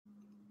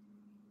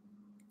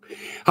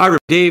Hi,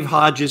 Dave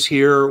Hodges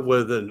here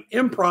with an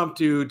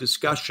impromptu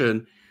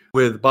discussion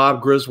with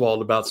Bob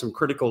Griswold about some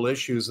critical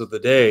issues of the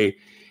day.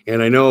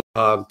 And I know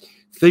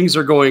things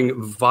are going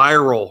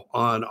viral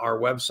on our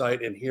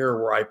website and here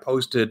where I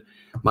posted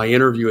my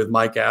interview with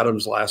Mike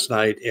Adams last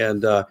night.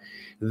 And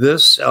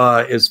this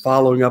is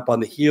following up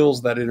on the heels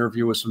of that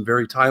interview with some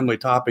very timely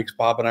topics.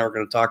 Bob and I are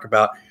going to talk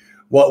about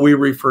what we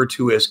refer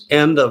to as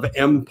end of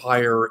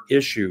empire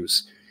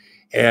issues.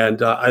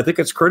 And I think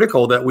it's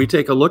critical that we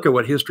take a look at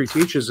what history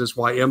teaches us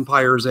why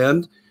empires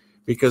end,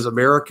 because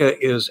America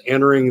is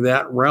entering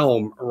that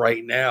realm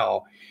right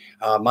now.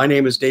 My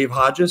name is Dave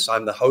Hodges.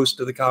 I'm the host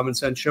of the Common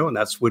Sense Show, and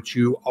that's what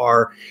you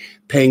are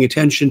paying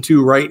attention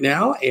to right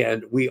now.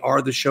 And we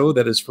are the show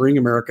that is freeing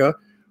America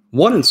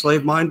one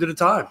enslaved mind at a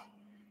time.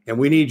 And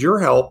we need your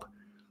help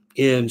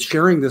in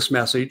sharing this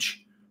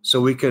message so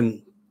we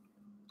can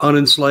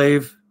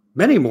unenslave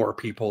many more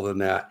people than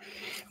that.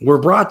 We're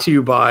brought to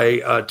you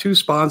by two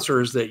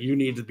sponsors that you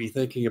need to be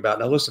thinking about.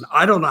 Now, listen,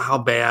 I don't know how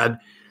bad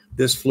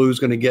this flu is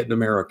going to get in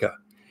America.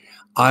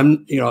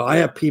 I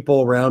have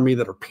people around me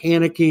that are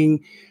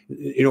panicking.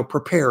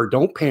 Prepare,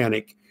 don't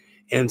panic.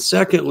 And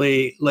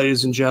secondly,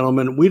 ladies and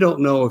gentlemen, we don't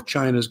know if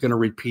China is going to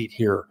repeat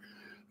here.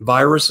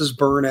 Viruses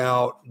burn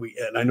out.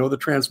 And I know the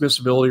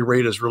transmissibility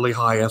rate is really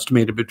high,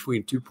 estimated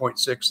between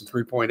 2.6 and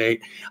 3.8.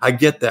 I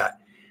get that.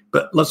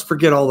 But let's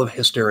forget all the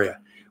hysteria.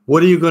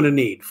 What are you going to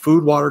need?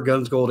 Food, water,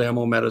 guns, gold,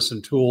 ammo,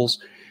 medicine, tools,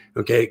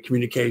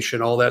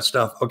 communication, all that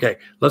stuff. Okay,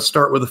 let's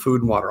start with the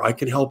food and water. I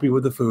can help you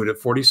with the food at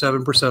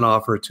 47%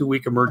 off for a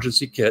 2-week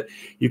emergency kit.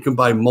 You can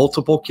buy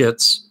multiple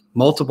kits,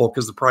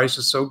 because the price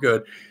is so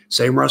good.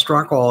 Same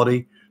restaurant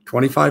quality,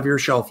 25-year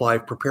shelf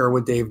life,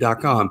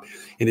 preparewithdave.com.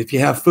 And if you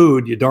have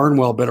food, you darn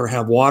well better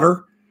have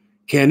water.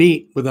 Can't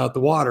eat without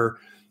the water.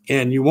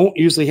 And you won't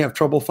usually have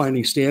trouble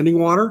finding standing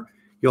water.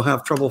 You'll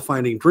have trouble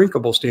finding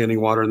drinkable standing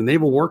water. And the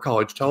Naval War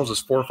College tells us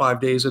 4 or 5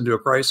 days into a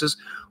crisis,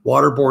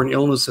 waterborne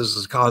illnesses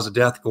as a cause of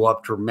death go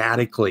up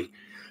dramatically.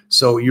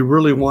 So you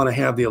really want to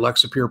have the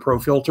Alexa Pure Pro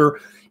filter.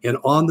 And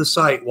on the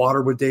site,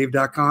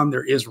 waterwithdave.com,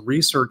 there is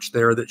research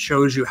there that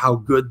shows you how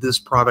good this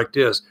product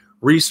is.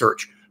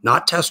 Research,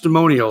 not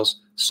testimonials,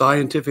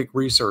 scientific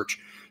research.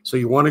 So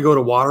you want to go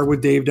to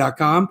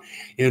waterwithdave.com,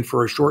 and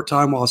for a short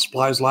time while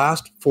supplies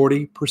last,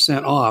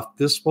 40% off.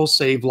 This will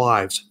save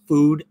lives,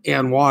 food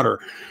and water.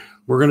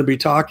 We're going to be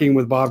talking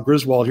with Bob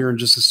Griswold here in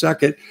just a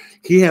second.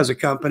 He has a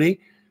company.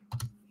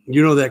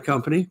 You know that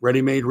company,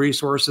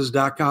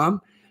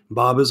 readymaderesources.com.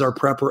 Bob is our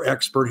prepper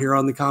expert here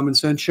on the Common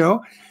Sense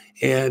Show,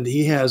 and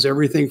he has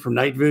everything from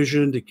night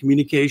vision to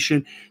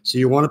communication. So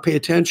you want to pay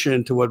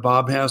attention to what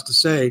Bob has to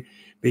say,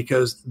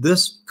 because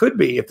this could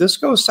be, if this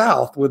goes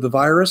south with the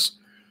virus,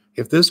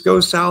 if this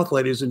goes south,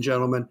 ladies and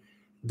gentlemen,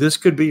 this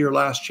could be your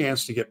last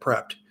chance to get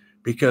prepped,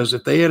 because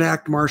if they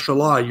enact martial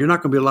law, you're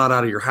not going to be allowed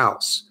out of your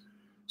house.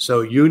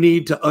 So you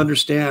need to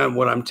understand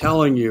what I'm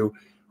telling you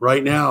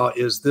right now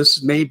is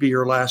this may be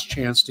your last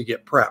chance to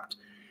get prepped.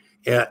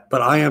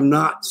 But I am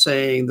not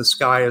saying the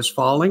sky is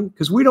falling,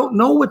 because we don't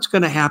know what's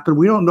going to happen.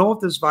 We don't know if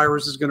this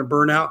virus is going to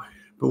burn out.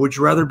 But would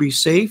you rather be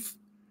safe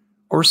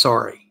or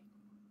sorry?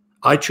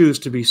 I choose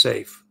to be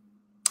safe.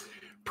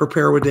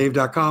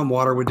 Preparewithdave.com,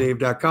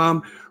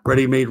 waterwithdave.com,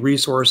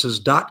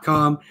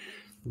 readymaderesources.com.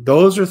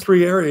 Those are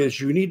 3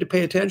 areas you need to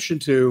pay attention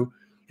to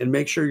and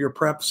make sure your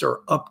preps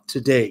are up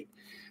to date.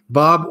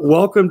 Bob,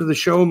 welcome to the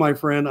show, my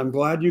friend. I'm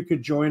glad you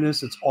could join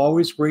us. It's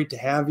always great to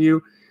have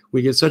you.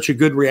 We get such a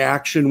good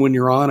reaction when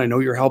you're on. I know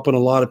you're helping a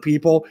lot of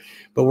people,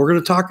 but we're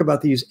going to talk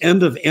about these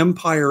end of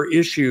empire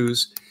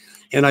issues.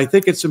 And I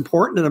think it's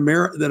important that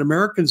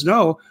Americans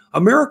know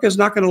America is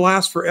not going to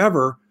last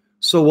forever.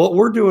 So what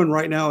we're doing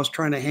right now is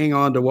trying to hang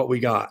on to what we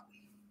got.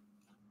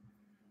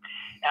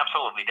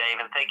 Absolutely, Dave,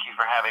 and thank you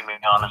for having me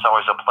on. It's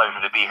always a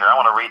pleasure to be here. I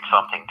want to read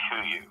something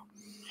to you.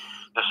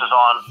 This is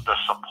on the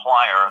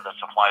supplier that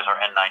supplies our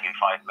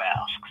N95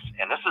 masks.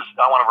 And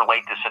I want to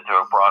relate this into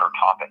a broader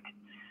topic.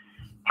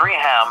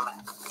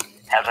 3M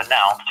has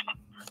announced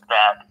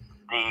that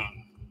the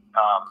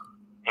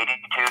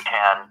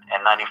 8210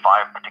 and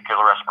 95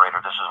 particular respirator,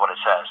 this is what it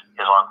says,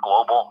 is on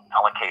global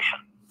allocation.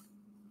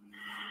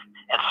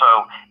 And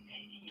so,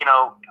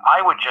 I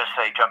would just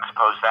say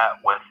juxtapose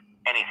that with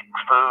anything: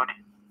 food,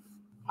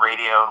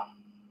 radio,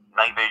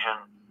 night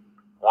vision,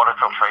 water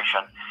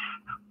filtration,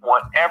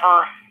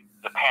 whatever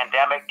the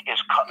pandemic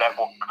that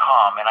will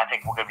come, and I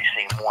think we're going to be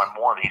seeing more and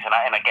more of these. And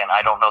again, I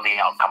don't know the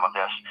outcome of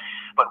this,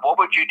 but what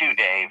would you do,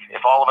 Dave,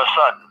 if all of a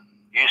sudden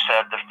you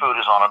said the food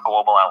is on a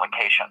global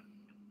allocation,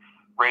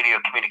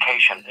 radio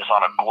communication is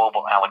on a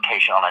global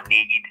allocation on a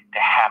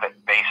need-to-have-it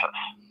basis?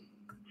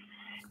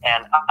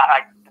 And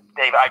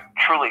Dave, I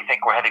truly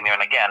think we're heading there.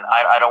 And again,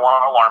 I don't want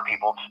to alarm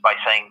people by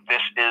saying this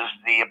is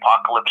the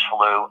apocalypse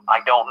flu. I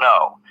don't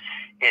know.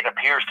 It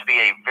appears to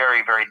be a very,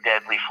 very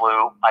deadly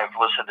flu. I've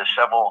listened to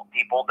several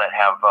people that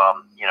have,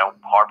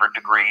 Harvard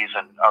degrees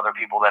and other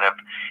people that have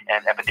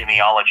in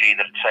epidemiology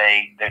that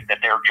say that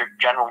they're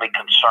generally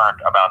concerned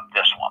about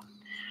this one.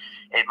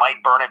 It might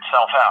burn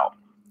itself out.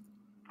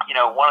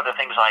 One of the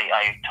things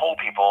I told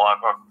people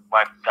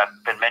I've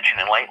been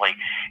mentioning lately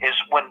is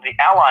when the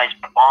Allies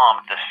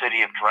bombed the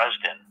city of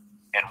Dresden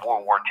in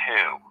World War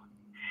II,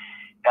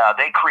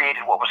 they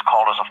created what was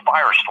called as a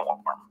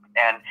firestorm.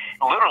 And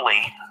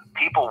literally,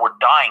 people were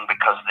dying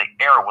because the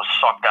air was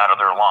sucked out of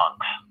their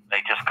lungs.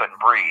 They just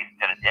couldn't breathe.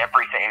 And it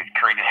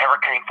created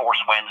hurricane force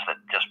winds that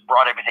just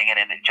brought everything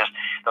in. And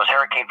those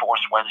hurricane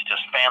force winds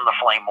just fanned the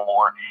flame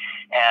more.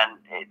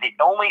 And the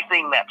only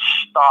thing that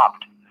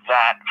stopped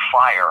that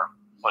fire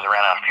was they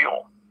ran out of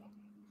fuel.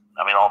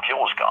 I mean, all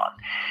fuel was gone.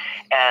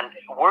 And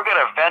we're going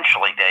to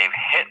eventually, Dave,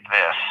 hit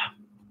this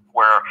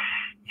where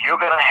you're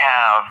going to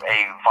have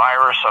a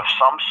virus of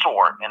some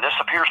sort, and this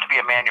appears to be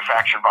a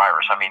manufactured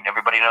virus. I mean,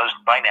 everybody knows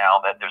by now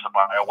that there's a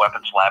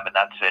bioweapons lab in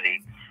that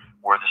city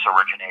where this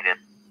originated.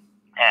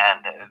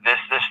 And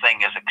this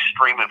thing is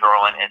extremely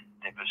virulent.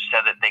 It was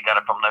said that they got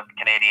it from the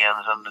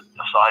Canadians and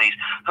the Saudis.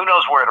 Who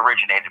knows where it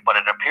originated, but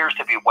it appears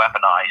to be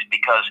weaponized,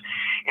 because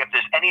if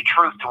there's any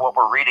truth to what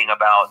we're reading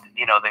about,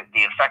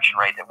 the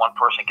infection rate that one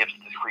person gives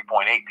to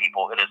 3.8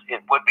 people, it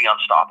would be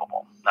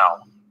unstoppable.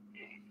 Now,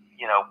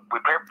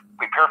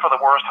 prepare for the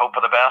worst, hope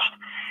for the best.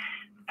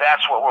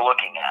 That's what we're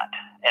looking at.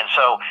 And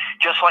so,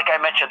 just like I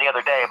mentioned the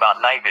other day about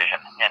night vision,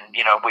 and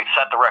we've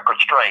set the record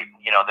straight.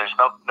 There's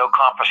no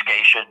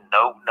confiscation,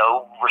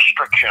 no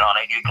restriction on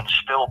it. You can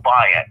still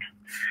buy it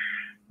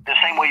the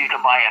same way you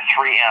can buy a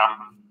 3M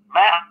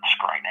mask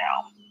right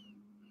now,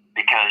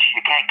 because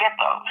you can't get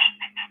those.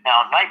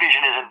 Now, night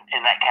vision isn't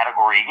in that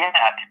category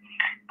yet,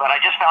 but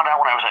I just found out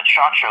when I was at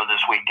SHOT Show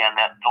this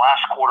weekend that the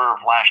last quarter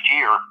of last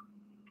year,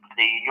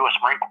 the U.S.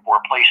 Marine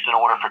Corps placed an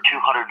order for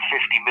 $250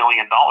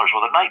 million worth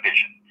of night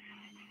vision.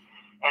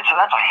 And so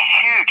that's a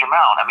huge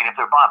amount. I mean, if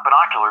they're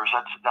binoculars,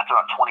 that's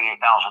about 28,000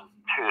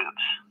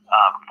 tubes,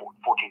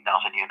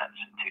 14,000 units,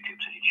 2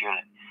 tubes in each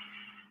unit.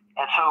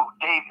 And so,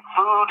 Dave,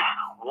 food,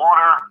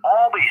 water,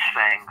 all these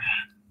things,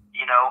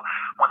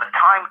 when the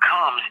time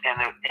comes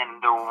and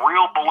the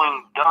real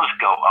balloon does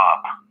go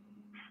up,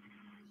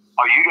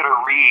 are you going to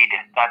read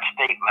that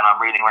statement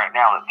I'm reading right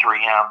now at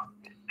 3M?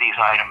 These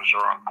items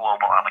are on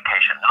global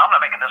allocation. And I'm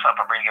not making this up.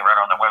 I'm reading it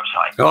right on their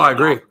website. Oh, I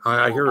agree.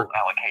 I hear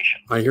allocation.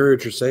 I hear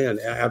what you're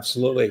saying.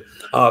 Absolutely.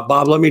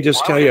 Bob, let me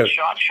just tell you.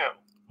 SHOT Show.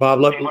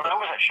 Bob, when I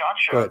was at SHOT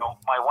Show,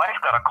 my wife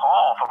got a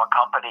call from a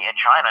company in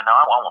China.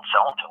 Now, I won't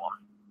sell them to them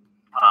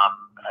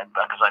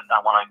because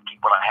I want to keep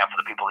what I have for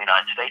the people of the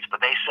United States.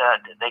 But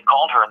they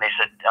called her and they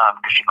said,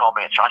 because she called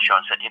me at SHOT Show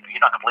and said,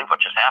 you're not going to believe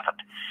what just happened.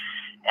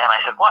 And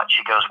I said, what?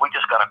 She goes, we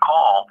just got a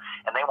call,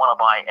 and they want to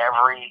buy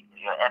every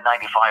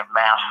N95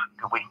 mask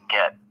we can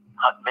get.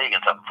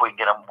 Millions of them. If we can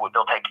get them,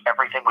 they'll take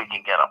everything we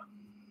can get them.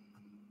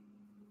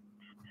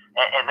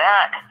 And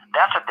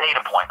that's a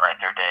data point right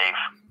there, Dave.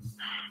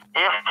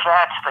 If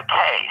that's the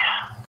case,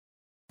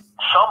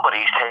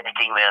 somebody's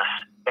taking this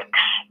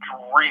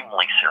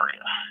extremely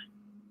serious.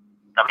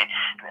 I mean,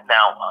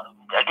 now,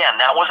 again,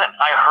 that wasn't,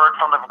 I heard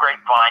from the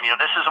grapevine,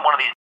 this isn't one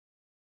of these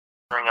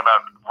hearing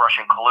about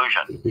Russian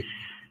collusion.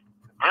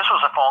 This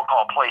was a phone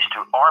call placed to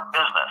our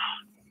business,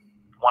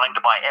 wanting to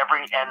buy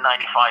every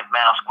N95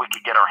 mask we could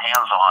get our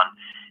hands on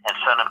and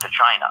send them to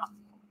China.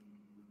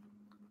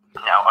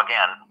 Now,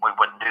 again, we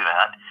wouldn't do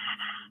that.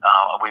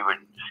 We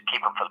would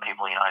keep them for the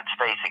people of the United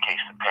States in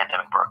case the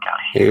pandemic broke out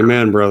here.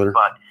 Amen, brother.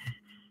 But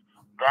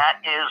that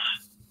is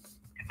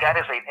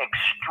an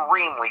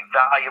extremely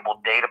valuable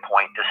data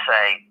point to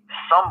say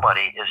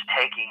somebody is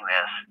taking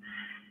this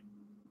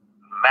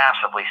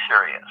massively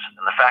serious.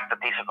 And the fact that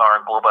these are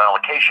in global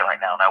allocation right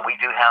now. Now, we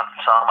do have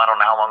some, I don't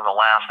know how long they'll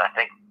last. I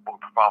think we'll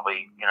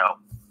probably,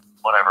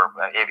 whatever.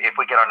 If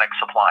we get our next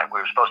supply, we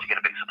were supposed to get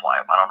a big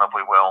supply. I don't know if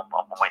we will.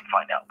 I'll wait and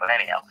find out. But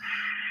anyhow.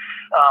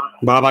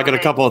 Bob, I got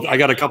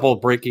a couple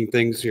of breaking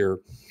things here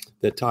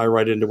that tie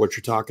right into what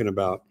you're talking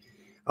about.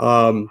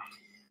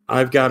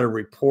 I've got a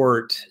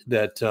report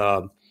that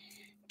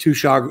two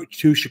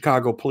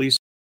Chicago police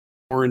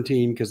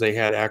quarantined because they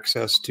had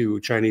access to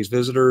Chinese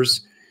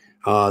visitors.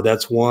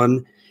 That's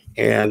one.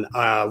 And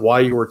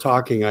while you were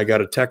talking, I got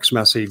a text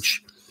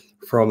message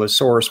from a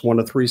source, one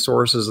of 3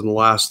 sources in the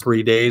last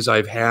 3 days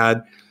I've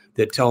had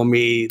that tell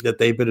me that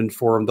they've been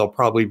informed they'll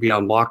probably be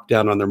on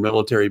lockdown on their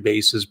military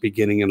bases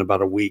beginning in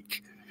about a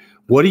week.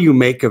 What do you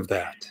make of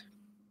that?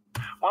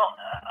 Well,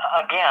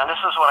 again,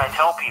 this is what I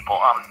tell people.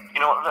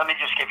 Let me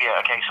just give you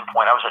a case in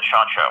point. I was at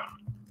SHOT Show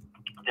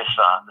this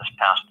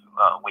past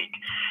week,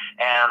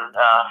 and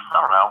I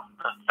don't know,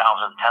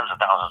 tens of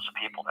thousands of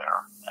people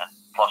there, and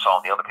plus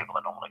all the other people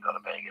that normally go to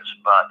Vegas.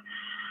 But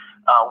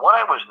what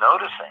I was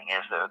noticing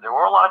is that there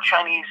were a lot of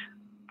Chinese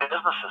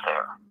businesses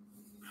there,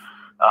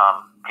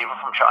 people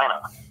from China.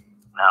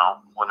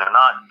 Now, when they're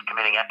not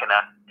committing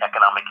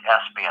economic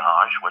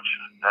espionage, which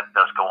that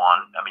does go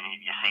on, I mean,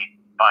 you see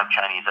 5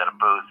 Chinese at a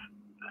booth,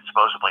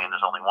 supposedly, and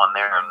there's only one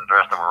there, and the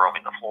rest of them are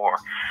roaming the floor.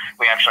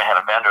 We actually had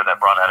a vendor that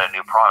brought out a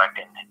new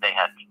product, and they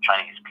had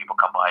Chinese people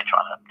come by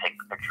trying to take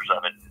pictures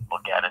of it,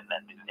 look at it,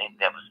 and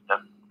they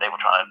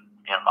were trying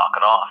to knock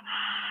it off.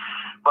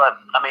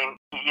 But I mean,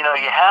 you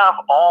have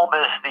all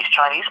these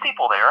Chinese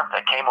people there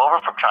that came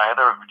over from China.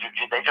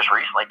 They just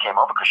recently came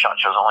over because SHOT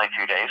Show's only a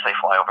few days. They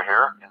fly over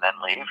here and then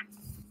leave.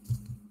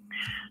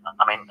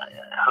 I mean,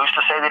 who's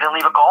to say they didn't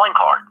leave a calling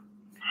card?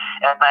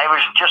 And I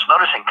was just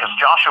noticing, because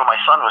Joshua, my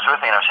son, was with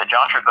me, and I said,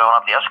 Joshua, going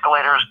up the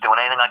escalators, doing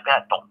anything like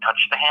that, don't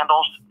touch the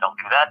handles, don't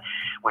do that.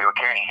 We were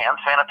carrying hand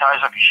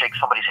sanitizer. If you shake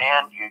somebody's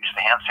hand, use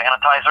the hand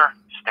sanitizer,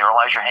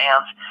 sterilize your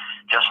hands.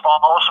 Just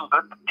follow some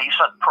good,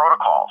 decent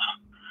protocols.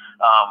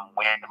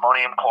 We had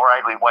ammonium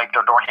chloride. We wiped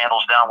our door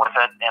handles down with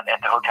it and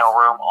at the hotel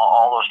room,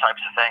 all those types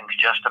of things,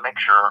 just to make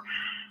sure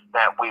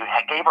that we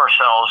gave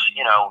ourselves,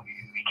 you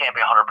can't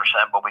be 100%,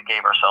 but we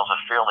gave ourselves a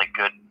fairly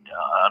good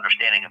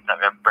understanding of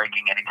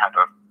breaking any type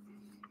of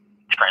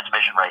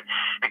transmission rate.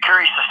 Be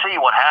curious to see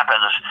what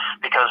happens,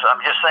 because I'm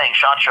just saying,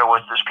 SHOT Show,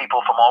 with there's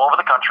people from all over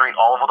the country,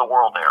 all over the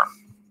world there.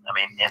 I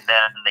mean, and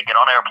then they get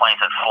on airplanes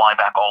and fly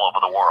back all over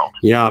the world.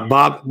 Yeah,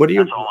 Bob,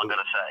 that's all I'm going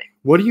to say.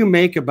 What do you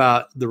make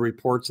about the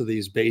reports of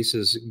these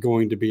bases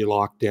going to be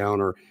locked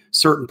down, or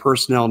certain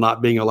personnel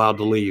not being allowed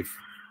to leave?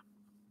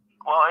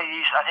 Well,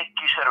 I think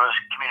you said it was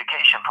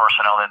communication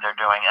personnel that they're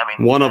doing. I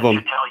mean, one of them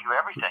tell you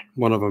everything.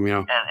 One of them,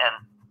 yeah. And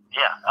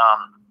yeah,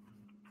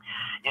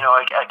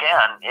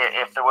 again,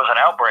 if there was an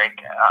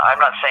outbreak, I'm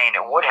not saying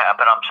it would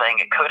happen. I'm saying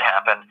it could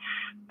happen.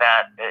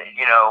 That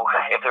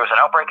if there was an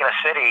outbreak in a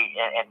city,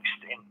 and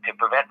to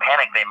prevent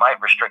panic, they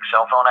might restrict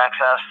cell phone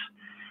access.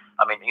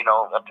 I mean,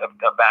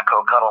 a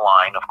backhoe cut a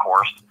line, of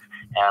course,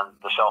 and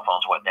the cell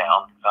phones went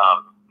down.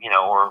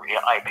 Or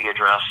IP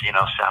address,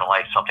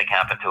 satellite, something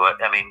happened to it.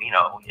 I mean,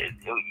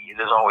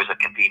 there's always a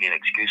convenient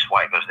excuse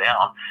why it goes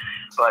down.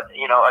 But,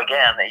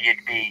 again,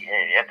 you'd be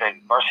at the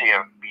mercy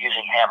of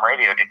using ham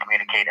radio to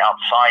communicate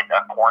outside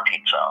a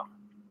quarantine zone.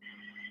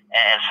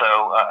 And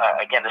so,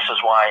 again, this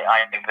is why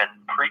I've been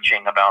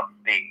preaching about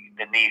the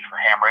need for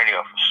ham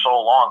radio for so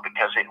long,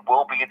 because it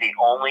will be the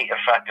only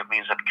effective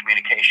means of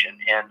communication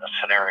in a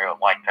scenario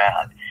like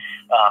that.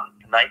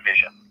 Night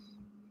vision,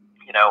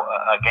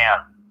 again,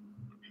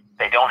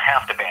 they don't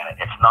have to ban it.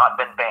 It's not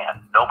been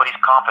banned. Nobody's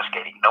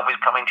confiscating.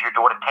 Nobody's coming to your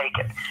door to take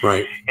it.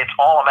 Right. It's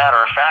all a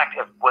matter of fact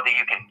of whether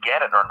you can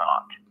get it or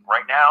not.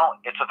 Right now,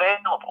 it's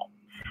available.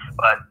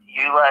 But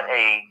you let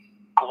a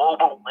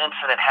global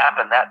incident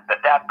happen that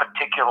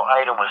particular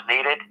item was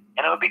needed,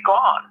 and it would be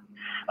gone.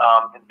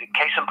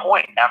 Case in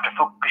point, after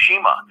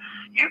Fukushima,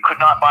 you could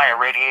not buy a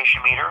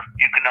radiation meter.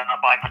 You could not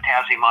buy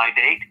potassium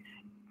iodate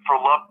for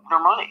love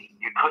nor money.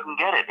 You couldn't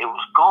get it. It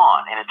was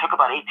gone. And it took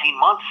about 18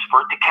 months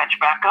for it to catch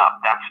back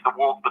up. That's the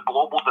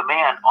global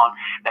demand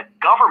that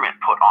government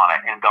put on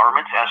it. And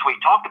governments, as we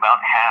talked about,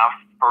 have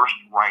first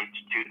rights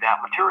to that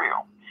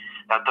material,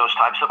 those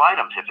types of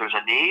items. If there's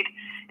a need,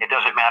 it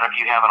doesn't matter if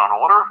you have it on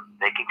order,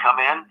 they can come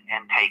in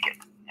and take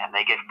it. And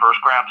they get first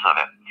grabs of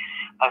it.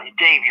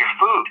 Dave, your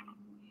food.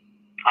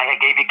 I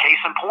gave you case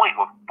in point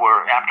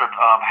where after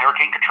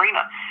Hurricane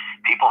Katrina,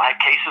 people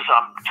had cases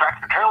of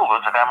tractor trailer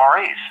loads of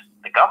MREs.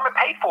 The government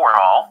paid for it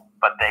all,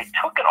 but they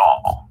took it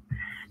all.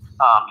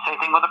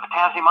 Same thing with the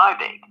potassium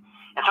iodate.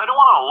 And so I don't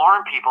want to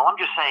alarm people. I'm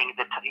just saying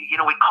that,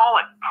 we call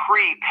it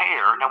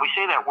prepare. Now, we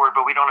say that word,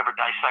 but we don't ever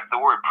dissect the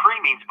word. Pre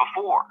means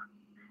before.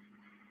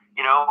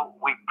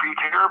 We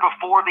prepare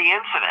before the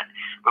incident,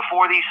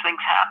 before these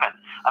things happen.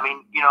 I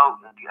mean,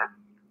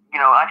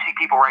 I see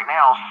people right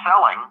now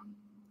selling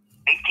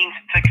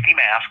 1860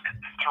 masks,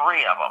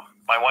 3 of them.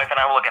 My wife and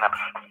I were looking at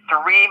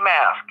 3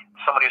 masks.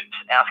 Somebody's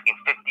asking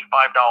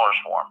 $55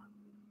 for them.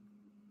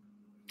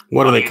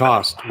 What do they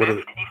cost? $55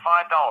 for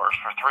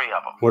 3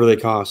 of them. What do they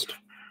cost?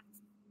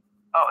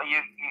 Oh,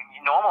 you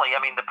normally,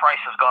 the price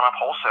has gone up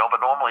wholesale, but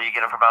normally you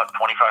get them for about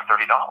 $25,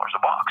 $30 a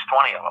box,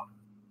 20 of them.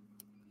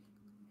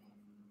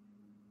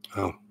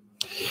 Oh.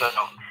 So,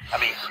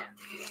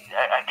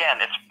 again,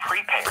 it's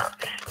prepare.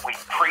 We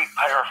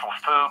prepare for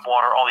food,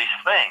 water, all these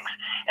things.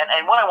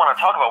 And what I want to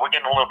talk about, we're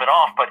getting a little bit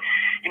off, but,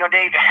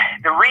 Dave,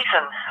 the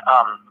reason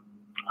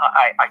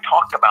I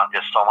talked about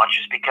this so much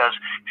is because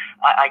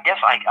I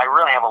guess I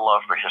really have a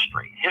love for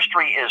history.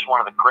 History is one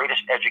of the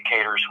greatest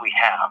educators we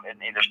have. And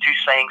there's 2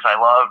 sayings I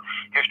love.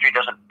 History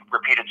doesn't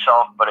repeat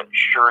itself, but it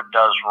sure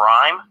does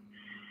rhyme.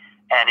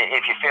 And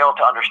if you fail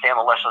to understand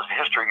the lessons of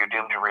history, you're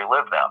doomed to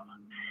relive them.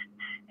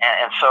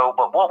 And so,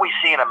 but what we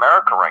see in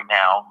America right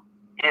now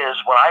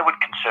is what I would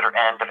consider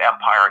end of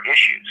empire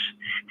issues.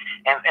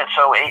 And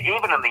so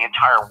even in the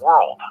entire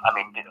world,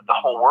 the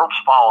whole world's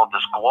followed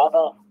this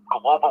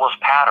globalist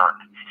pattern.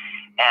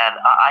 And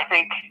I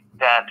think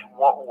that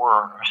what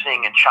we're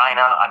seeing in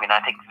China, I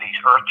think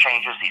these earth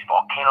changes, these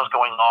volcanoes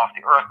going off,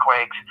 the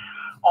earthquakes,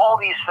 all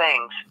these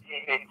things,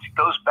 it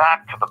goes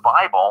back to the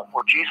Bible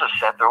where Jesus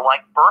said they're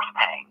like birth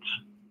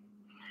pains.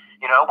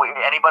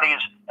 Anybody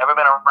who's ever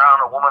been around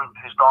a woman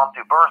who's gone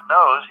through birth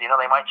knows, they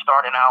might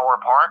start an hour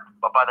apart,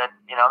 but by then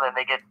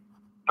they get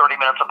 30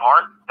 minutes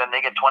apart, then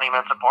they get 20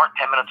 minutes apart,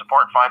 10 minutes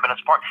apart, 5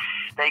 minutes apart.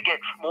 They get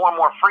more and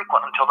more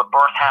frequent until the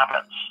birth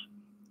happens.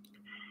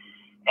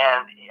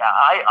 And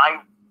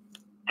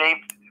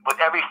Dave,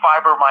 with every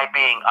fiber of my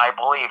being, I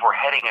believe we're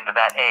heading into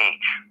that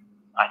age.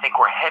 I think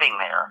we're heading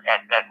there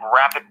at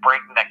rapid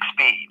breakneck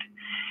speed.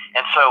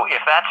 And so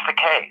if that's the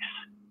case,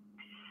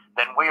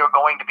 then we are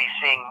going to be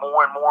seeing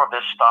more and more of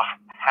this stuff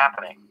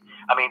happening.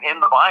 In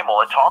the Bible,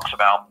 it talks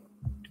about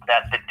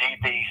that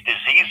these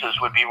diseases Jesus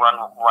would be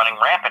running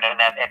rampant, and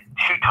at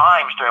 2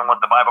 times during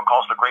what the Bible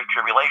calls the Great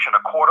Tribulation,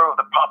 1/4 of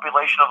the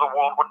population of the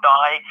world would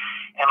die,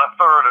 and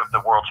 1/3 of the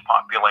world's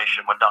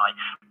population would die.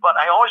 But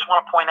I always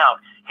want to point out,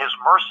 his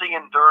mercy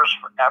endures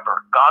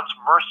forever. God's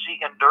mercy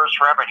endures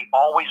forever, and he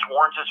always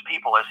warns his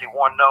people, as he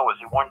warned Noah, as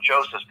he warned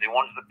Joseph, as he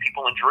warned the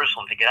people in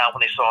Jerusalem to get out when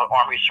they saw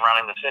armies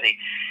surrounding the city.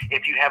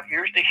 If you have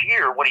ears to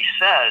hear what he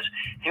says,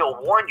 he'll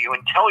warn you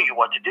and tell you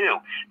what to do.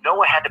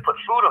 Noah had to put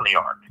food on the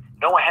ark.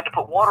 Noah had to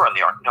put water on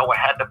the ark. Noah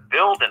had to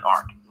build an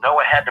ark.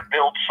 Noah had to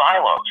build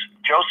silos.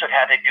 Joseph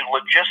had to do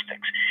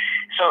logistics.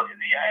 So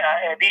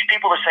these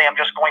people that say, I'm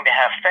just going to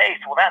have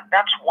faith, well,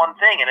 that's one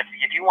thing. And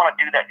if you want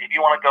to do that, if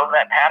you want to go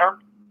that pattern,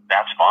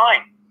 that's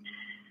fine.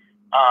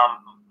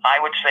 I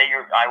would say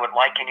I would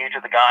liken you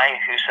to the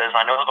guy who says,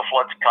 I know the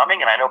flood's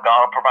coming, and I know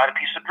God will provide a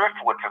piece of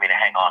driftwood for me to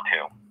hang on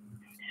to.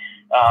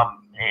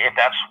 If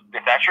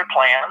that's your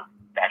plan,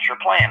 that's your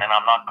plan, and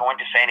I'm not going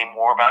to say any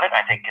more about it.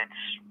 I think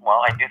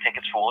I do think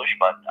it's foolish,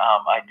 but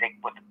I think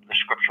with the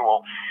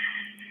scriptural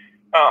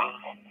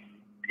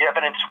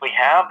evidence we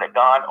have that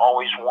God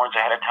always warns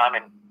ahead of time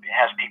and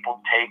has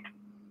people take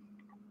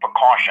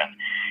precaution.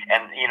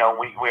 And,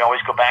 we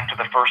always go back to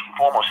the first and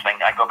foremost thing.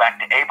 I go back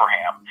to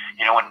Abraham.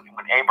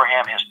 When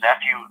Abraham, his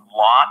nephew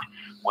Lot,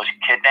 was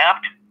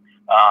kidnapped,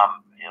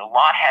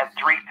 Lot had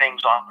 3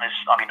 things on his,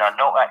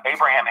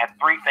 Abraham had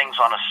 3 things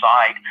on his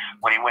side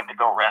when he went to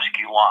go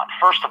rescue Lot.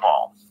 First of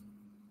all,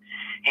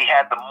 he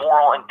had the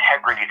moral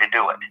integrity to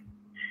do it.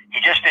 He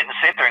just didn't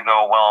sit there and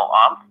go, well,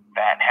 I'm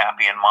fat and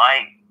happy in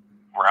my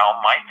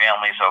realm, my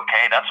family's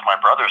okay, that's my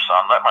brother's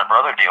son, let my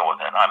brother deal with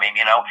it.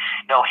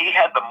 No, he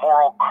had the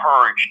moral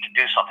courage to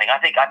do something. I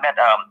think I met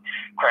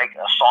Craig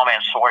Sawman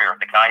Sawyer,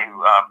 the guy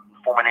who,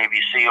 former Navy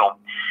SEAL,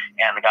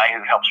 and the guy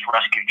who helps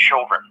rescue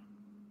children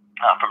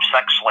from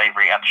sex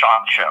slavery at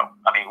SHOT Show.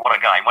 I mean, what a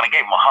guy. When I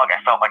gave him a hug,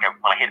 I felt like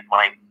when I gave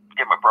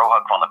him a bro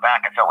hug on the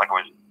back, I felt like I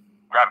was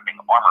grabbing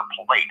armor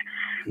plate.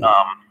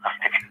 I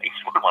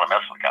wouldn't want to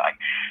mess with the guy.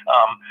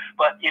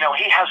 But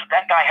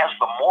that guy has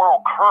the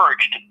moral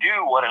courage to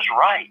do what is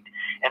right.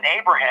 And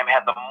Abraham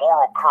had the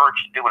moral courage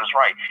to do what is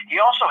right. He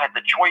also had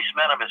the choice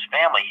men of his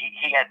family.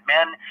 He had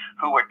men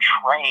who were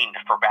trained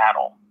for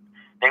battle.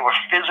 They were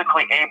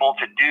physically able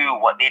to do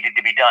what needed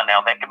to be done.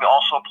 Now, that can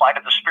also apply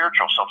to the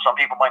spiritual. So some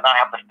people might not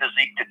have the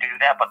physique to do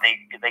that, but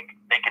they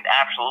can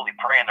absolutely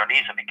pray on their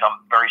knees and become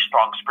very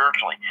strong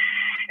spiritually.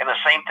 And the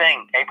same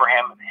thing,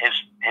 Abraham,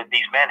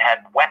 these men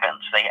had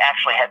weapons. They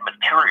actually had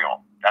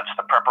material. That's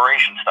the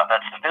preparation stuff.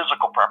 That's the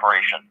physical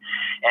preparation.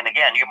 And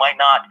again, you might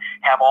not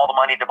have all the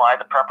money to buy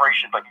the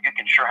preparation, but you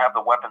can sure have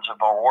the weapons of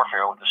our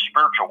warfare with the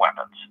spiritual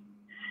weapons.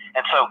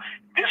 And so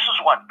this is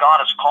what God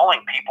is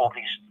calling people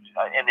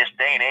in this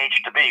day and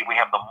age to be. We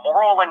have the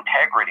moral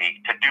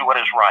integrity to do what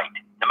is right,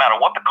 no matter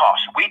what the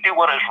cost. We do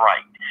what is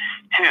right.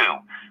 2,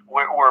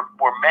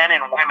 we're men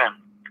and women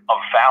of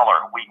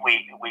valor. We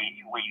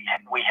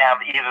have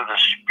either the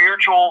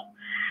spiritual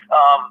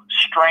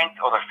strength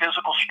or the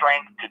physical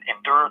strength to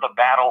endure the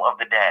battle of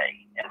the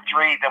day. And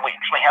 3, then we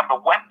actually have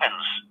the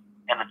weapons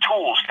and the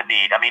tools to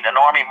need. I mean, an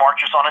army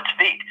marches on its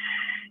feet.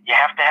 You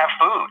have to have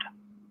food.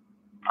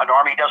 An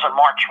army doesn't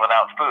march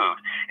without food.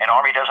 An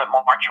army doesn't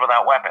march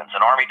without weapons.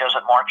 An army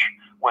doesn't march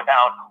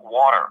without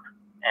water.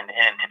 And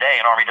today,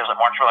 an army doesn't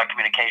march without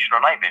communication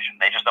or night vision.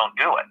 They just don't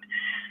do it.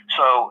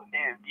 So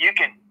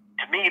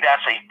to me,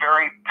 that's a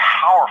very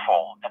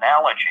powerful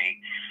analogy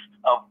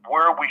of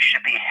where we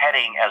should be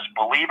heading as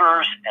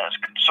believers and as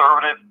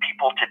conservative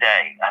people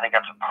today. I think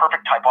that's a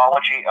perfect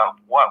typology of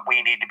what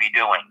we need to be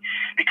doing.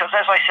 Because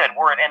as I said,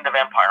 we're at end of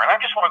empire. And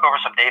I just want to go over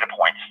some data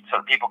points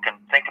so that people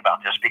can think about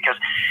this, because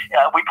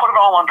we put it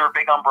all under a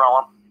big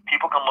umbrella.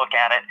 People can look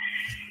at it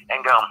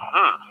and go,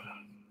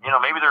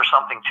 maybe there's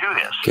something to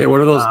this. Okay,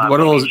 what are those,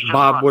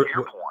 Bob,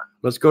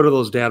 let's go to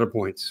those data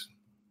points.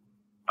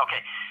 Okay.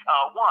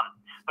 1,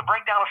 the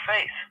breakdown of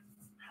faith.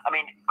 I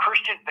mean,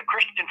 the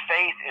Christian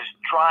faith is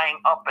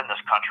drying up in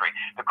this country.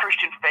 The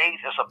Christian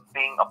faith is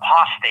being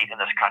apostate in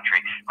this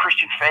country.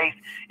 Christian faith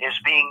is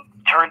being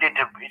turned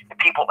into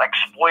people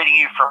exploiting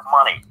you for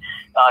money.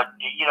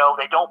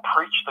 They don't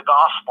preach the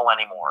gospel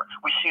anymore.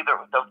 We see the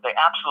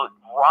absolute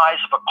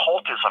rise of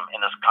occultism in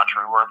this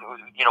country, where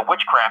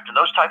witchcraft and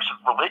those types of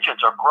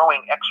religions are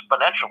growing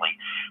exponentially.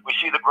 We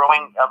see the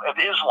growing of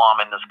Islam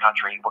in this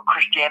country, where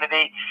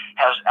Christianity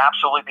has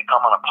absolutely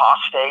become an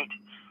apostate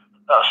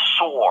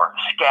sore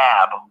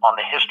scab on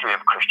the history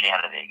of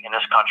Christianity in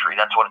this country.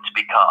 That's what it's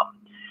become.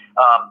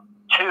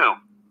 2,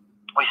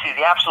 we see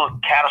the absolute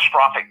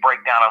catastrophic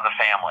breakdown of the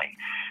family.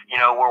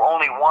 We're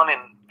only 1 in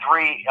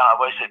 3,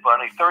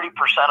 only 30%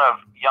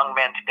 of young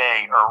men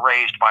today are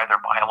raised by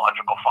their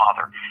biological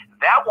father.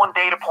 That one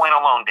data point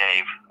alone,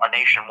 Dave, our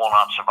nation will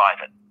not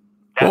survive it.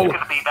 That's going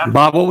to be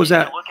Bob, what was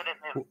that?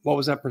 What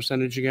was that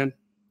percentage again?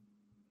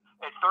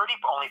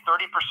 Only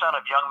 30%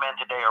 of young men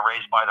today are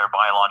raised by their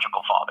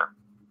biological father.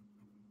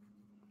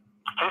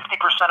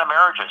 50% of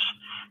marriages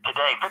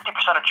today,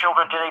 50% of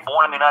children today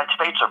born in the United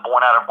States are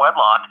born out of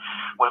wedlock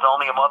with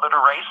only a mother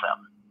to raise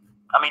them.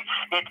 I mean,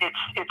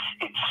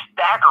 it's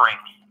staggering,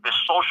 the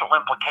social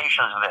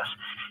implications of this.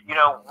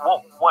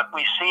 what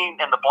we've seen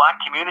in the black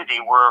community,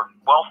 where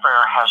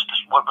welfare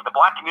what the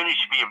black community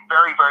should be a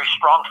very, very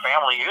strong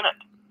family unit.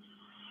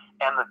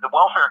 And the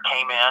welfare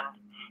came in,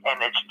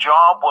 and its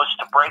job was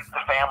to break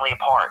the family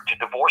apart, to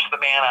divorce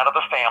the man out of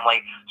the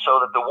family so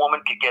that the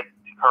woman could get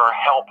her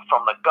help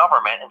from the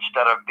government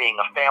instead of being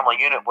a family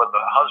unit where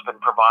the husband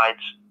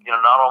provides,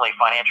 not only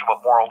financial but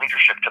moral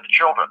leadership to the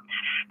children.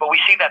 But we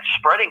see that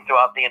spreading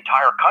throughout the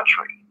entire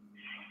country,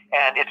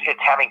 and it's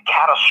having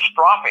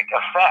catastrophic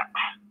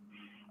effects.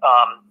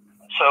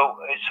 So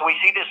we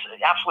see this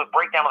absolute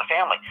breakdown of the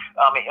family.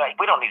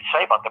 We don't need to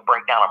say about the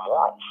breakdown of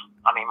morals.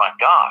 I mean, my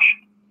gosh,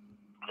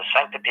 the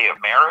sanctity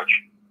of marriage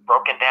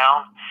broken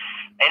down.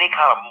 Any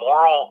kind of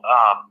moral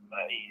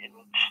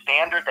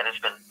standard that has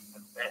been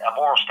a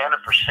moral standard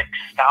for 6,000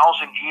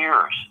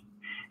 years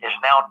is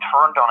now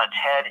turned on its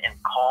head and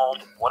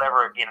called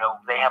whatever,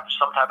 they have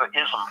some type of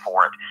ism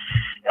for it.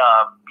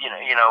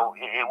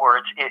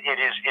 Where it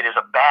is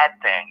a bad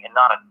thing and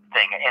not a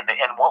thing. And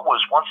what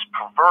was once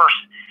perverse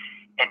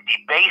and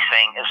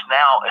debasing is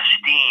now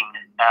esteemed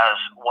as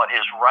what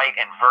is right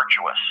and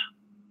virtuous.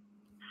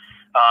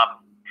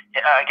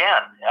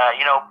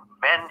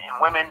 Men and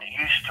women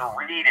used to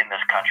read in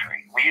this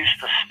country. We used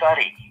to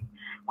study.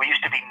 We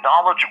used to be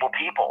knowledgeable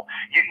people.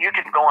 You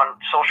can go on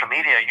social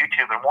media,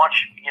 YouTube, and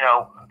watch,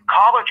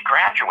 college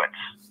graduates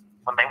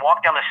when they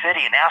walk down the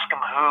city and ask them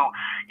who,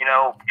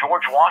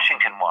 George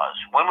Washington was.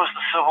 When was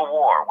the Civil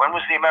War? When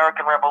was the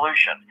American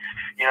Revolution?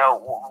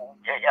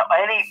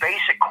 Any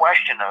basic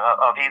question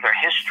of either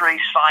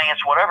history,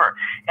 science, whatever.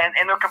 And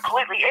they're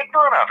completely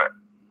ignorant of it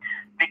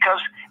because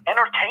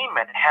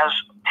entertainment has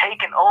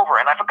taken over.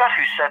 And I forgot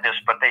who said this,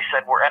 but they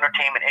said where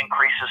entertainment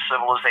increases,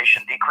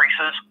 civilization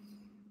decreases.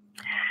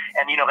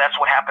 And, that's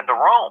what happened to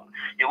Rome.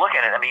 You look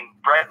at it,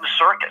 bread and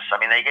circus.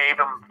 They gave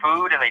them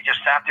food and they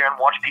just sat there and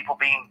watched people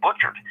being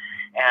butchered.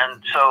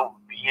 And so,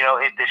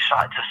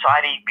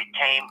 society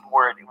became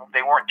where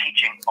they weren't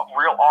teaching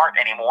real art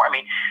anymore.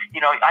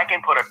 I can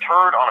put a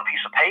turd on a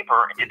piece of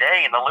paper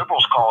today and the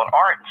liberals call it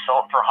art and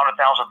sell it for $100,000.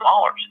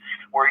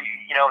 Where,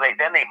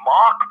 they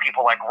mock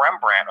people like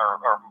Rembrandt or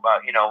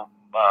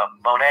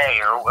Monet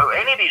or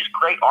any of these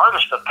great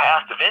artists of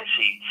past Da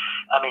Vinci.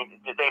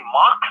 They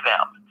mock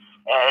them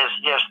as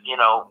just,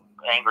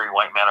 angry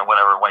white men or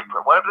whatever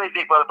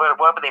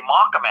they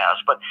mock them as,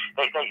 but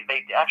they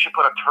actually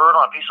put a turd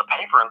on a piece of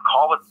paper and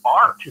call it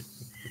art.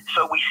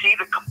 So we see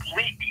the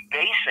complete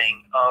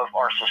debasing of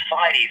our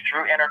society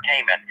through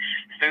entertainment,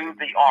 through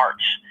the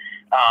arts,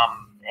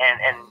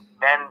 and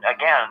then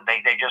again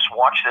they just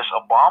watch this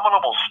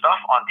abominable stuff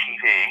on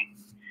TV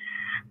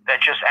that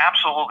just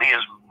absolutely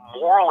is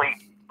morally,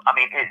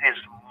 it is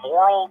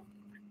moral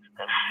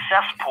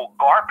cesspool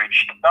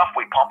garbage stuff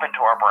we pump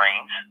into our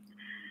brains.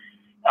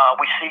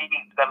 We see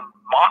them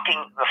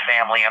mocking the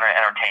family in our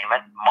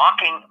entertainment,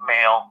 mocking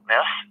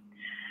maleness,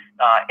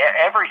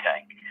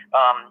 everything.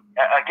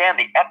 Again,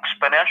 the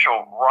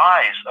exponential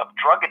rise of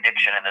drug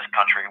addiction in this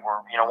country,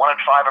 where 1 in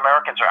 5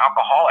 Americans are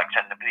alcoholics,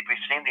 and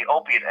we've seen the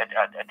opiate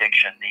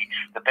addiction,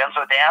 the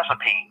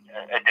benzodiazepine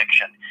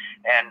addiction,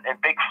 and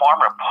Big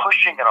Pharma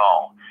pushing it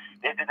all.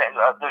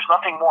 There's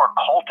nothing more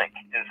cultic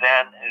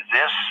than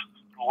this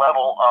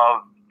level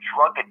of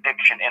drug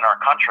addiction in our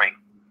country.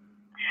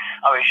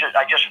 I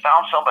just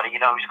found somebody,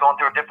 who's going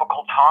through a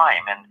difficult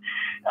time, and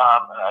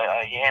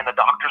the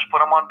doctors put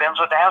him on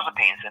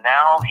benzodiazepines, and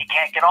now he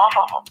can't get off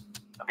of them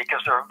because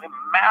they're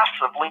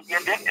massively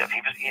addictive.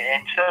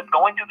 Instead of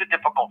going through the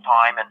difficult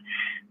time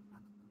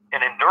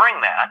and enduring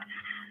that,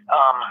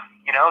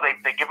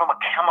 they give them a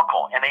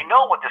chemical, and they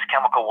know what this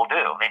chemical will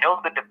do. They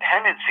know the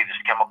dependency this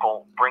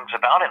chemical brings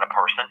about in a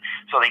person,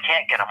 so they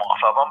can't get them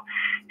off of them.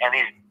 And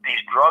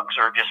these drugs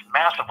are just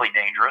massively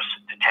dangerous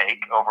to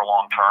take over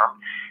long term,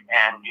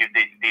 and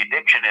the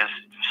addiction is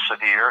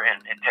severe,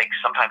 and it takes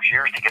sometimes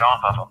years to get off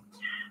of them.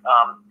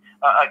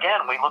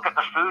 Again, we look at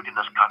the food in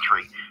this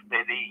country.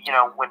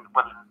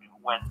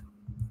 When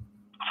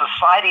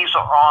societies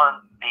are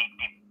on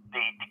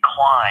the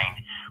decline,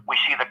 we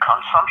see the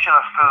consumption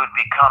of food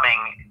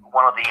becoming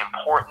one of the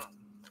important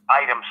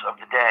items of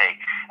the day.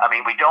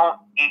 We don't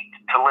eat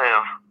to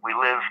live, we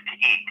live to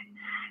eat.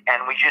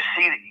 And we just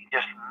see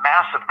just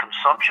massive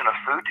consumption of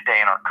food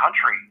today in our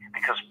country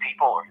because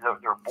people,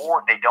 they're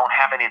bored, they don't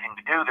have anything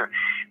to do.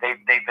 They've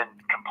been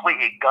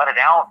completely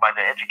gutted out by the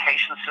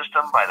education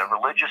system, by the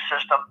religious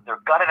system.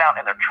 They're gutted out,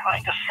 and they're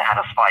trying to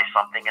satisfy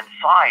something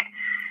inside.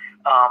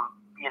 I'm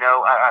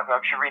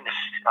actually reading this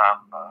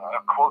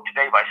a quote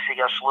today by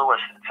C.S. Lewis.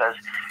 It says,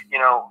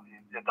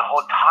 the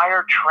whole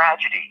entire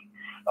tragedy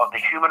of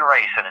the human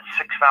race in its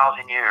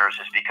 6,000 years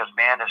is because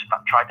man has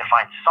tried to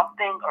find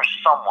something or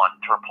someone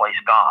to replace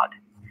God.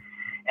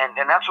 And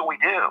that's what we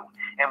do.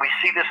 And we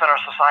see this in our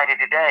society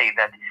today,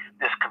 that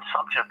this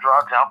consumption of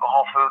drugs,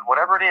 alcohol, food,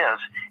 whatever it is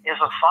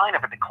a sign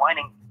of a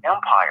declining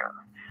empire.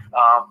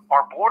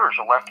 Our borders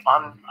are left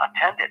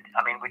unattended.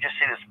 We just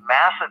see this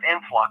massive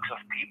influx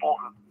of people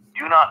who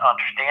do not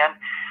understand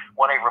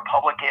what a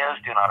republic is,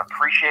 do not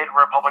appreciate a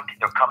republic.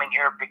 They're coming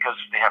here because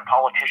they have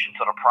politicians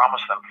that will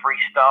promise them free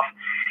stuff.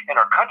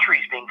 And our country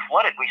is being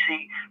flooded. We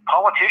see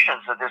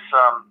politicians of this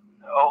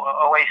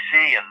OAC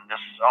and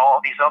all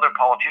these other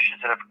politicians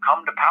that have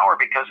come to power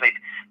because they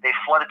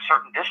flooded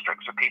certain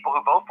districts of people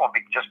who vote for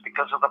them just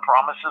because of the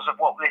promises of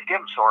what they've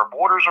given. So our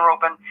borders are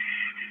open.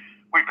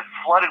 We've been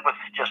flooded with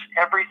just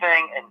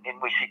everything, and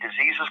we see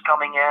diseases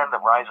coming in,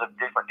 the rise of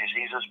different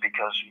diseases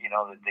because,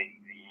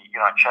 you're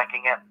not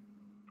checking it.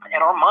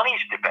 And our money's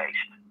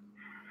debased.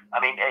 I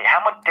mean,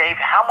 Dave,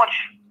 how much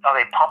are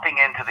they pumping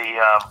into the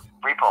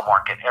repo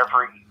market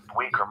every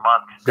week or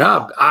month?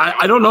 Yeah,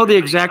 I don't know the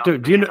exact. Do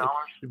you know?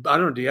 I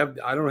don't. Do you have?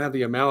 I don't have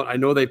the amount. I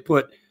know they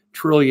put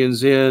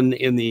trillions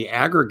in the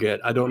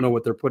aggregate. I don't know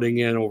what they're putting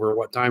in over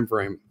what time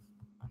frame.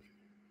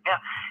 Yeah,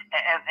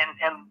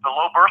 and the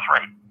low birth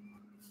rate.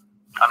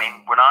 I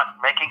mean, we're not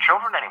making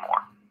children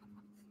anymore.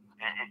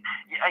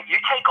 You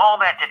take all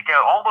that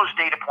together, all those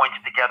data points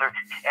together,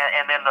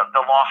 and then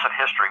the loss of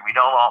history. We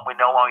no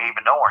longer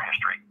even know our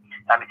history.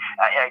 I mean,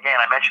 again,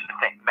 I mentioned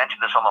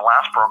this on the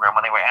last program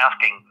when they were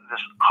asking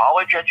this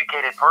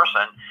college-educated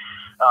person,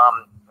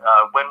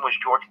 when was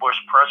George Bush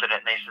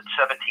president? And they said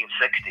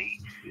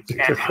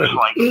 1760, and it was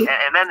like,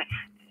 and then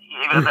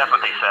even if that's what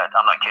they said,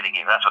 I'm not kidding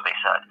you. That's what they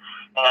said.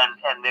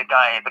 And the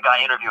guy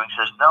interviewing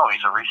says, no,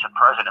 he's a recent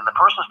president. And the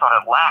person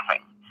started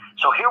laughing.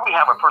 So here we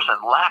have a person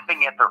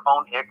laughing at their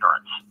own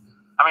ignorance.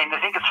 I mean,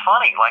 they think it's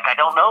funny, like I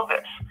don't know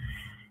this.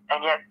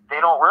 And yet they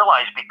don't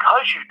realize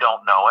because you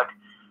don't know it,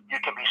 you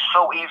can be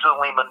so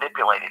easily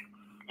manipulated.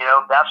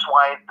 That's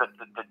why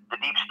the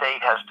deep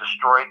state has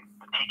destroyed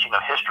the teaching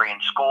of history in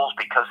schools,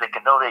 because they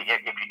can know that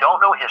if you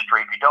don't know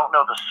history, if you don't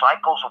know the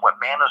cycles of what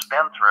man has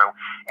been through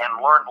and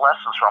learned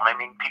lessons from, I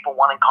mean, people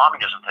wanting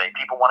communism today,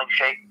 people wanting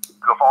Che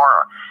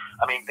Guevara.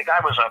 I mean, the guy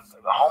was a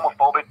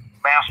homophobic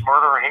mass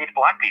murderer, hated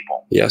black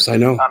people. Yes, I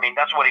know. I mean,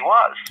 that's what he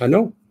was. I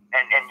know.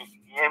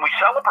 And we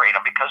celebrate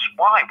him because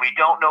why? We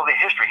don't know the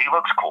history. He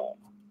looks cool.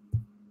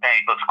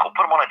 Hey, he looks cool.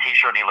 Put him on a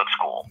T-shirt and he looks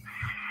cool.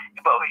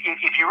 But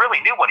if you really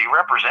knew what he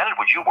represented,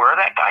 would you wear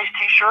that guy's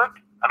T-shirt?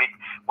 I mean,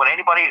 would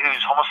anybody who's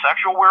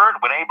homosexual wear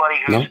it? Would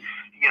anybody who's,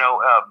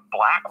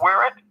 black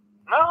wear it?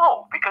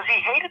 No, because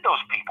he hated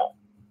those people.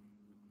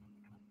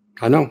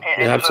 I know.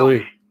 Yeah,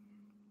 absolutely.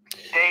 So,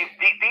 Dave,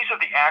 these are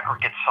the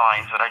aggregate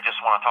signs that I just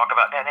want to talk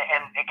about. And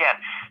again,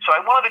 so I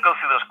wanted to go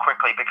through those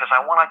quickly because I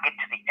want to get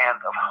to the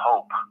end of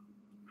hope.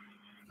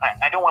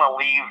 I don't want to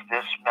leave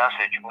this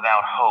message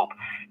without hope.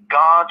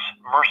 God's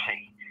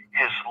mercy,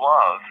 his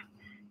love,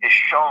 is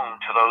shown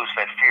to those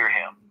that fear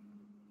him.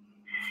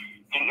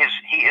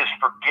 He is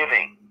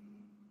forgiving.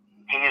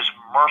 He is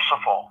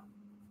merciful.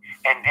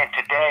 And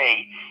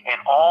today,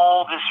 in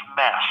all this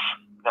mess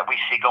that we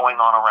see going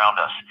on around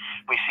us,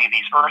 we see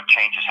these earth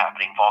changes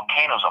happening,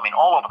 volcanoes, I mean,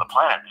 all over the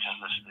planet. There's just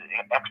this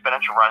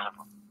exponential rise of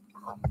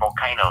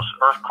volcanoes,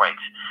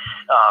 earthquakes,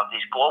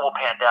 these global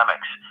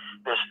pandemics,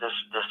 this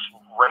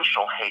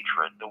racial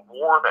hatred, the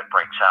war that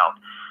breaks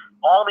out.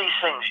 All these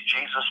things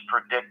Jesus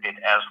predicted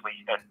as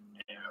we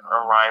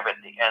arrive at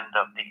the end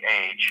of the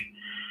age.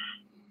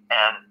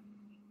 And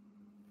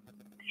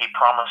he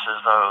promises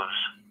those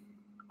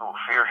who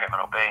fear him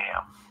and obey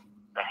him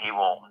that he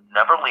will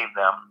never leave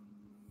them,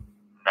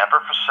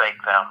 never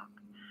forsake them.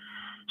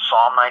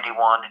 Psalm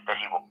 91, that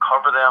he will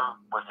cover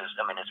them with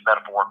it's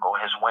metaphorical,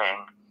 his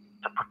wing,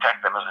 to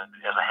protect them as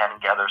a hen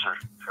gathers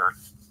her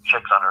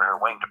chicks under her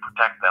wing to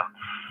protect them.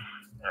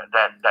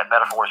 That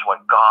metaphor is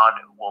what God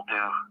will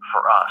do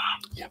for us.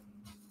 Yeah.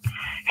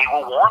 He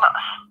will warn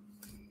us.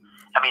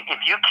 I mean,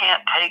 if you can't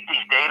take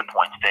these data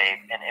points,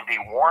 Dave, and be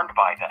warned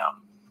by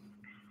them,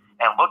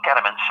 and look at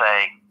them and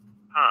say,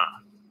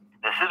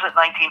 this isn't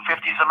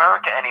 1950s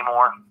America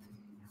anymore.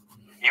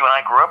 You and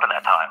I grew up in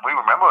that time. We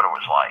remember what it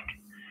was like.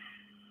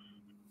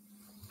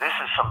 This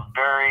is some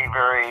very,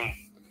 very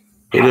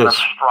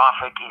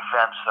catastrophic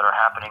events that are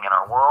happening in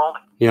our world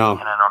and in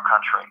our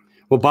country.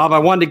 Well, Bob, I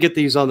wanted to get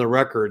these on the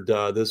record,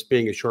 this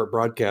being a short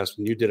broadcast,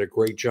 and you did a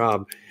great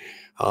job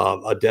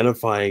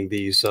identifying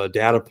these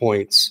data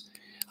points.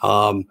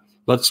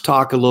 Let's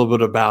talk a little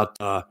bit about,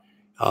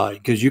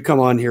 because you come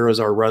on here as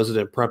our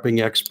resident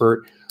prepping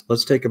expert.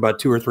 Let's take about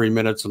 2 or 3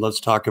 minutes and let's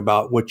talk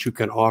about what you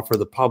can offer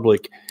the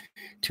public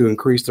to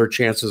increase their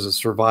chances of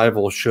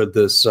survival should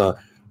this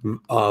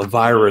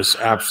virus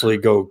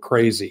absolutely go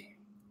crazy.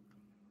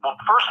 Well,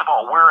 first of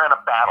all, we're in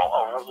a battle,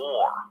 a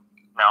war.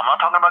 Now, I'm not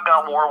talking about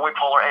gun war, we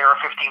pull our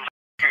AR-15s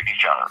shoot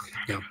each other.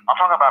 Yeah. I'm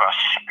talking about a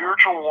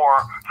spiritual war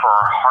for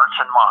our hearts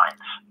and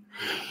minds.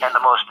 And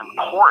the most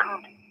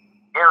important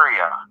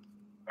area,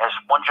 as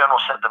one general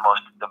said, the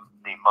most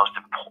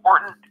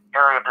important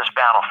area of this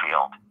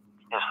battlefield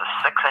is the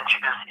 6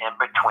 inches in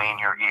between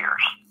your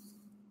ears.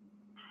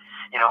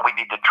 We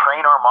need to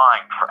train our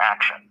mind for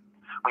action.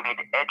 We need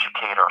to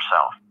educate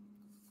ourselves.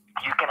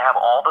 You can have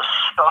all the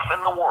stuff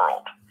in the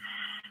world,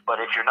 but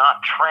if you're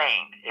not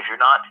trained, if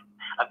you're not,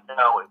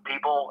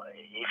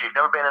 if you've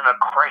never been in a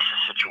crisis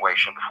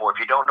situation before, if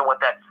you don't know what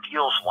that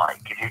feels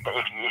like, if you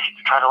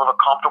try to live a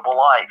comfortable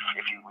life,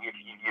 if you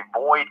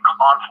avoid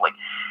conflict,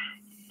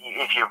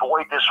 if you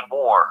avoid this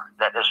war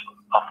that is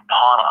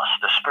upon us,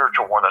 the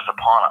spiritual war that's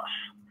upon us,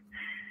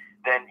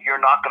 then you're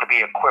not going to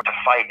be equipped to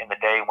fight in the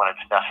day when it's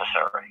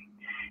necessary.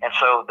 And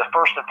so the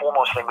first and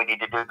foremost thing we need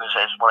to do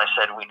is what I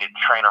said, we need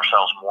to train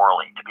ourselves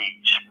morally, to be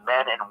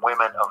men and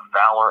women of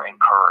valor and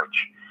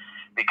courage.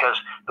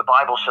 Because the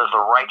Bible says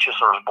the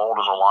righteous are as bold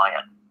as a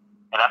lion.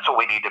 And that's what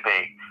we need to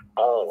be,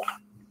 bold,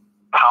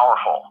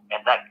 powerful,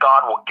 and that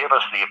God will give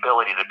us the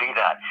ability to be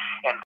that.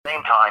 And at the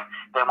same time,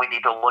 then we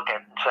need to look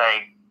at and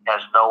say,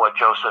 as Noah,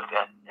 Joseph,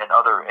 and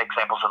other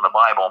examples in the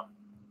Bible,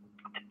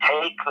 to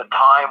take the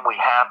time we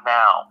have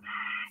now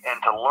and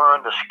to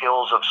learn the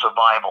skills of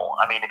survival.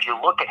 I mean, if you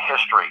look at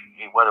history,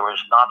 whether it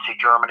was Nazi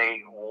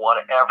Germany,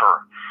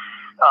 whatever,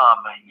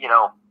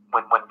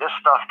 when this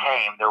stuff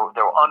came, there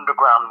were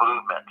underground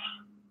movements,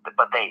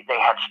 but they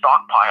had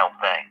stockpiled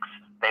things.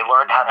 They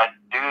learned how to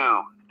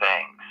do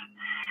things.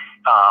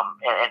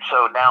 And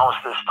so now is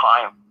this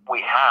time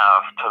we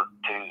have to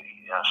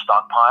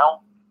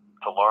stockpile,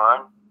 to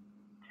learn,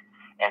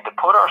 and to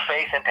put our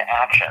faith into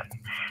action,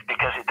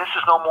 because this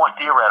is no more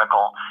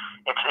theoretical.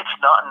 It's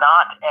not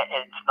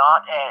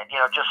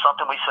just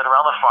something we sit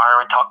around the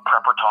fire and talk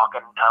prepper talk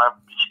and kind of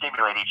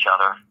stimulate each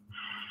other.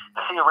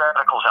 The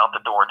theoretical's out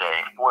the door,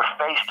 Dave. We're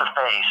face to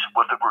face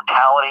with the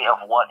brutality of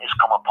what has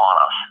come upon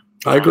us.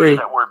 I agree.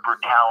 That word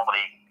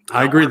brutality.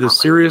 I agree. The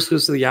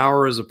seriousness of the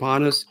hour is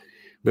upon us.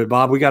 But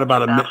Bob, we got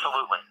about a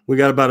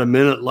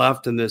minute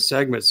left in this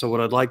segment. So what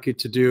I'd like you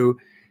to do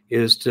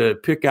is to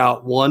pick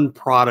out one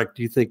product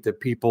you think that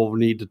people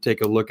need to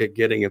take a look at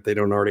getting if they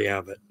don't already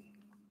have it.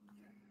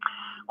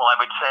 Well, I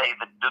would say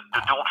the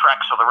dual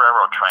tracks of the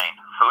railroad train,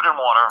 food and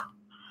water,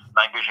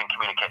 night vision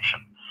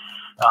communication.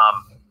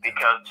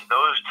 Because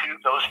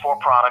those four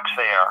products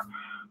there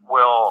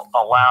will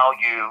allow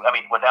you,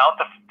 without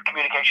the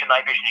communication,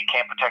 night vision, you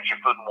can't protect your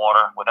food and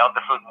water. Without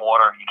the food and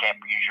water, you can't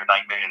use your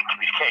night vision and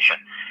communication.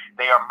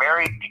 They are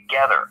married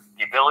together.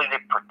 The ability to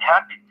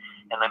protect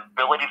and the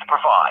ability to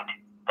provide.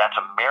 That's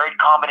a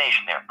married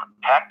combination there.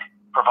 Protect,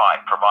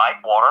 provide. Provide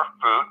water,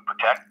 food,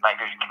 protect,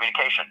 night vision,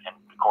 communication, and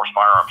of course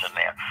firearms in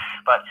there.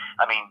 But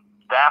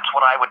that's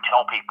what I would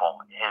tell people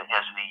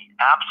is the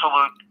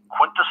absolute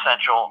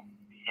quintessential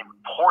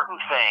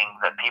important thing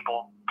that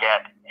people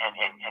get, and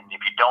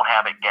if you don't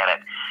have it, get it.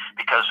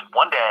 Because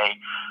one day,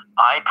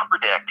 I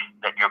predict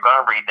that you're going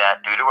to read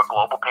that due to a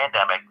global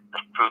pandemic, the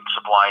food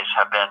supplies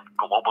have been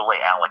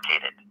globally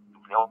allocated.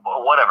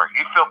 Whatever.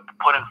 You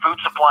put in food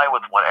supply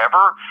with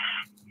whatever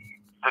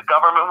the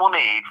government will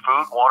need,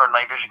 food, water,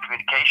 night vision,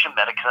 communication,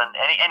 medicine,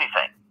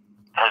 anything,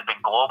 has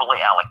been globally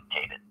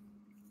allocated.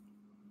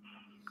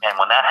 And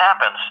when that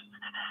happens,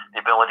 the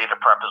ability to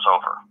prep is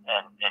over.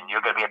 And you're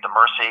going to be at the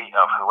mercy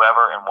of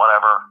whoever and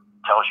whatever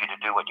tells you to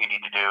do what you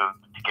need to do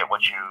to get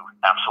what you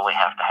absolutely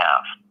have to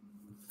have.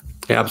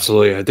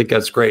 Absolutely. I think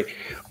that's great.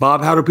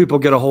 Bob, how do people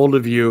get a hold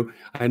of you?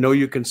 I know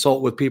you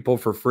consult with people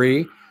for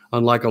free,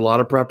 unlike a lot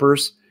of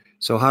preppers.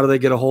 So how do they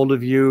get a hold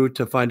of you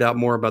to find out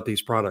more about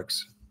these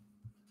products?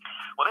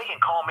 Well, they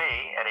can call me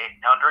at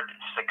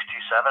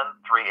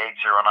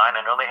 800-627-3809.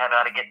 I know they had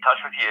how to get in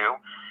touch with you,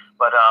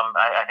 but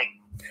I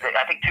think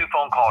two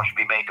phone calls should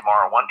be made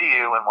tomorrow, one to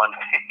you and one to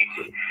me.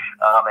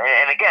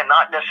 And again,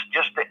 not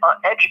just to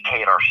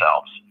educate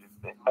ourselves,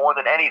 more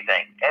than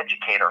anything,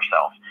 educate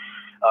ourselves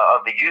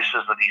of the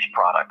uses of these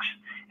products.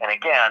 And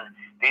again,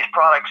 these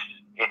products,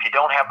 if you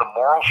don't have the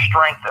moral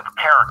strength of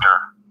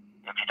character,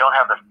 if you don't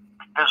have the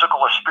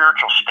physical or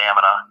spiritual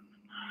stamina,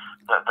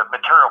 the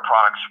material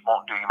products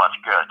won't do you much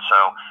good.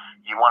 So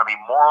you want to be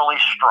morally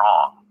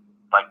strong,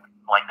 like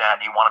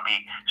that. You want to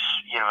be,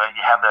 you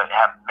have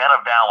men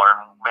of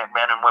valor,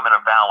 men and women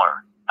of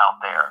valor out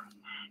there,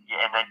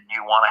 and then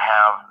you want to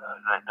have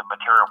the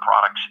material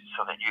products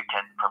so that you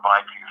can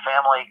provide for your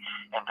family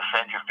and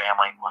defend your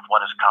family with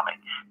what is coming.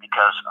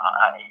 Because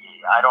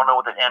I don't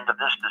know the end of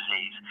this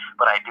disease,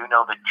 but I do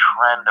know the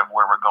trend of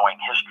where we're going.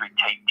 History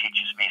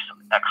teaches me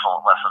some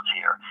excellent lessons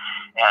here,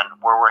 and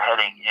where we're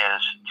heading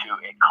is to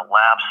a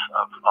collapse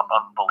of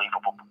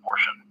unbelievable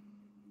proportion.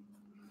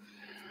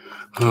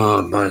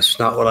 Oh, that's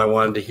not what I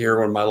wanted to hear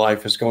when my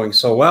life is going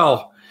so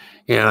well.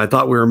 And I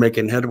thought we were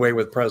making headway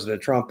with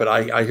President Trump, but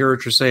I hear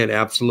what you're saying.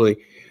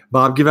 Absolutely.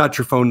 Bob, give out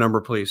your phone number,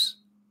 please.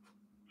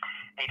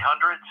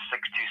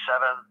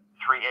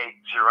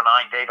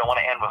 800-627-3809. Dave, I want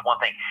to end with one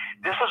thing.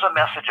 This is a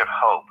message of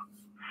hope,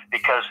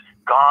 because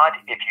God,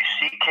 if you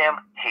seek him,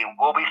 he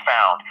will be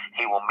found.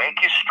 He will make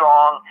you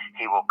strong.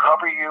 He will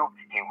cover you.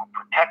 He will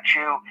protect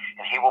you,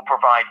 and he will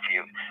provide for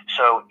you.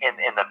 So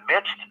in the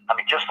midst,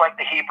 just like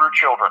the Hebrew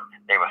children,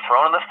 they were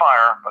thrown in the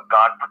fire, but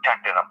God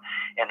protected them.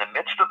 In the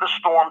midst of the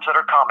storms that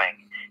are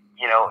coming,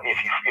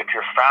 if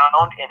you're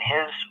found in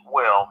his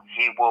will,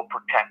 he will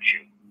protect you.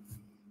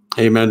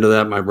 Amen to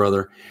that, my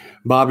brother.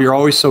 Bob, you're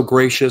always so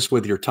gracious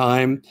with your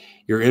time.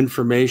 Your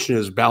information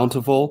is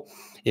bountiful,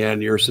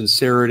 and your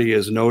sincerity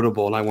is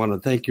notable. And I want to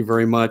thank you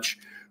very much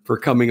for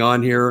coming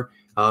on here.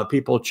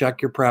 People, check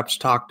your preps,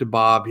 talk to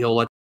Bob. He'll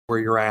let you know where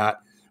you're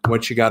at,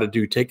 what you got to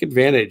do. Take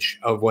advantage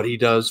of what he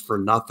does for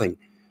nothing.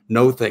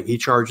 no thing. He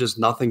charges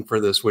nothing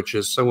for this, which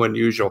is so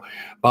unusual.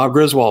 Bob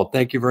Griswold,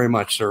 thank you very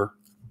much, sir.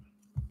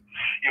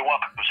 You're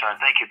welcome, sir.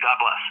 Thank you. God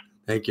bless.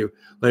 Thank you.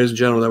 Ladies and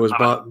gentlemen, that was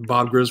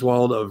Bob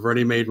Griswold of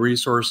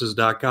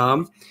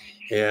ReadyMadeResources.com.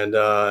 And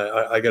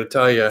I got to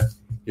tell you,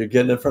 you're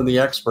getting it from the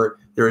expert.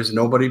 There is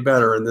nobody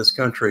better in this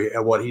country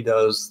at what he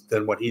does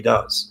than what he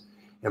does.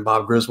 And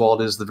Bob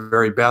Griswold is the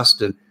very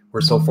best. And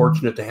we're so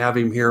fortunate to have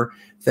him here.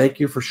 Thank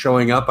you for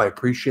showing up. I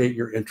appreciate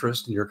your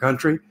interest in your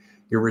country,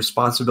 your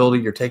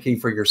responsibility you're taking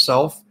for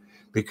yourself,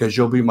 because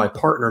you'll be my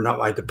partner, not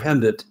my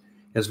dependent,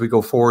 as we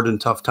go forward in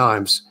tough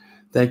times.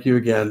 Thank you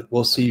again.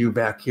 We'll see you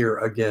back here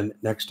again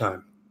next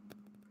time.